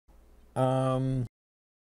Um,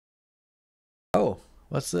 oh,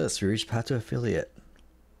 what's this? We reached path to affiliate.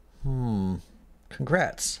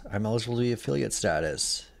 Congrats. I'm eligible to be affiliate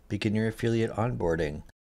status. Begin your affiliate onboarding.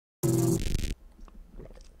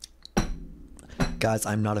 Guys,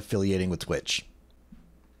 I'm not affiliating with Twitch.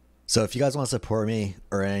 So if you guys want to support me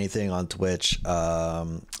or anything on Twitch,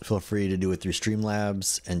 feel free to do it through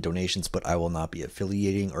Streamlabs and donations, but I will not be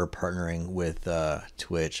affiliating or partnering with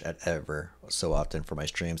Twitch at ever so often for my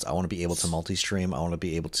streams. I want to be able to multi-stream. I want to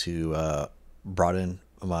be able to broaden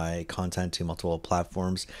my content to multiple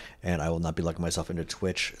platforms, and I will not be locking myself into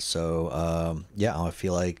Twitch. So yeah, I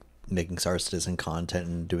feel like making Star Citizen content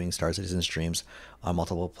and doing Star Citizen streams on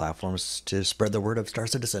multiple platforms to spread the word of Star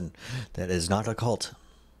Citizen. That is not a cult.